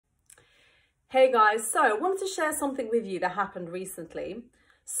Hey guys, so I wanted to share something with you that happened recently.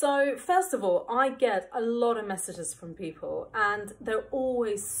 So first of all, I get a lot of messages from people and they're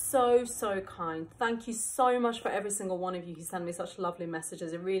always so kind. Thank you so much for every single one of you who send me such lovely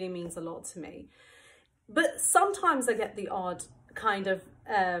messages. It really means a lot to me. But sometimes I get the odd kind of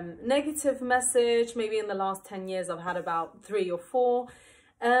negative message. Maybe in the last 10 years, I've had about 3 or 4.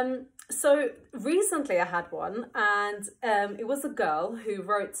 So recently I had one and it was a girl who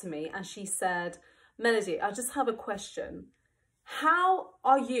wrote to me and she said, Melody, I just have a question. How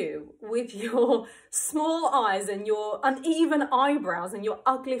are you with your small eyes and your uneven eyebrows and your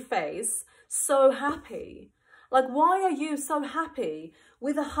ugly face so happy? Like, why are you so happy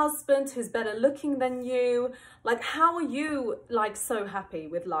with a husband who's better looking than you? Like, how are you like so happy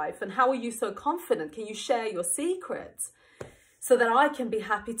with life and how are you so confident? Can you share your secrets? So that I can be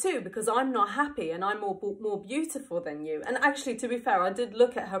happy too, because I'm not happy and I'm more beautiful than you. And actually, to be fair, I did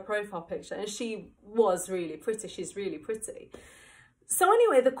look at her profile picture and she was really pretty. She's really pretty. So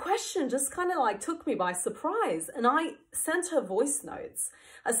anyway, the question just kind of like took me by surprise and I sent her voice notes.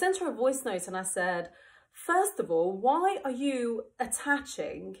 I sent her a voice note and I said, first of all, why are you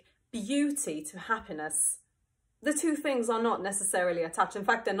attaching beauty to happiness? The two things are not necessarily attached. In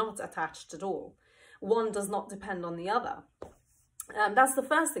fact, they're not attached at all. One does not depend on the other. That's the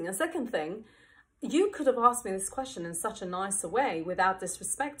first thing. And second thing, you could have asked me this question in such a nicer way without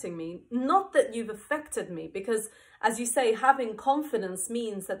disrespecting me. Not that you've affected me, because as you say, having confidence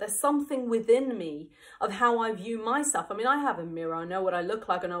means that there's something within me of how I view myself. I mean, I have a mirror. I know what I look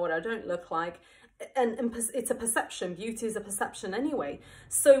like. I know what I don't look like. And it's a perception. Beauty is a perception anyway.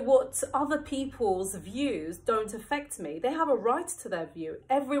 So what other people's views don't affect me. They have a right to their view.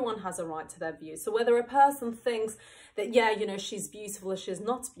 Everyone has a right to their view. So whether a person thinks that, yeah, you know, she's beautiful or she's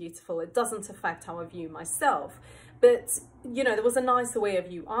not beautiful, it doesn't affect how I view myself. But, you know, there was a nicer way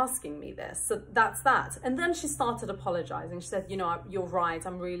of you asking me this. So that's that. And then she started apologizing. She said, you know, you're right.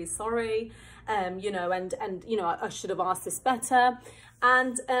 I'm really sorry. You know, and you know, I should have asked this better.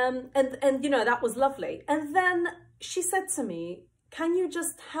 And you know, that was lovely. And then she said to me, can you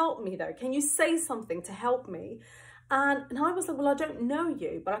just help me though? Can you say something to help me? And I was like, well, I don't know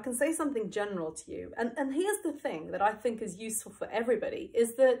you, but I can say something general to you. And here's the thing that I think is useful for everybody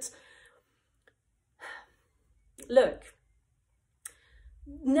is that, look,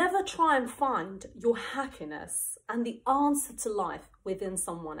 never try and find your happiness and the answer to life within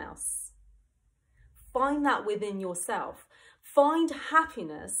someone else. Find that within yourself. Find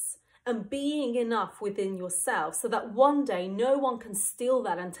happiness and being enough within yourself so that one day no one can steal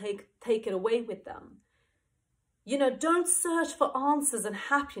that and take it away with them. You know, don't search for answers and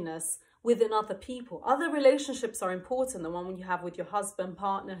happiness within other people. Other relationships are important, the one you have with your husband,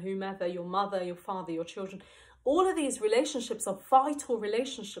 partner, whomever, your mother, your father, your children. All of these relationships are vital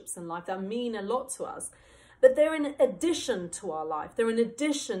relationships in life that mean a lot to us. But they're in addition to our life. They're in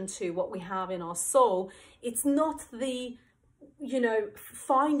addition to what we have in our soul. It's not the, you know,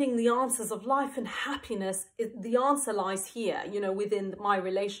 finding the answers of life and happiness. The answer lies here, you know, within my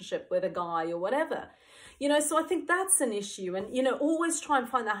relationship with a guy or whatever. You know, so I think that's an issue. And, you know, always try and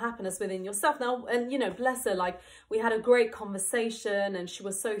find that happiness within yourself. Now, and, you know, bless her, like, we had a great conversation and she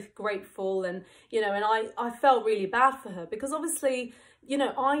was so grateful. And, you know, and I felt really bad for her because obviously, you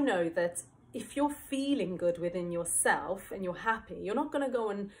know, I know that if you're feeling good within yourself and you're happy, you're not going to go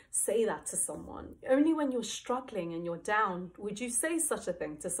and say that to someone. Only when you're struggling and you're down would you say such a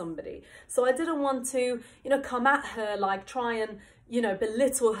thing to somebody. So I didn't want to, you know, come at her, like try and, you know,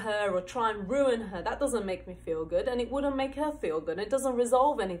 belittle her or try and ruin her. That doesn't make me feel good and it wouldn't make her feel good. It doesn't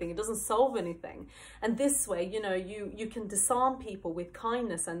resolve anything. It doesn't solve anything. And this way, you know, you can disarm people with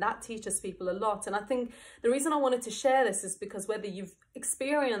kindness and that teaches people a lot. And I think the reason I wanted to share this is because whether you've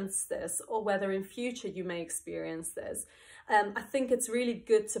experienced this or whether in future you may experience this, I think it's really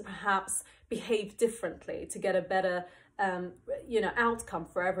good to perhaps behave differently to get a better, you know, outcome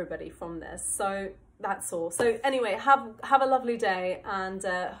for everybody from this. So that's all. So anyway, have a lovely day and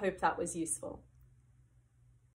hope that was useful.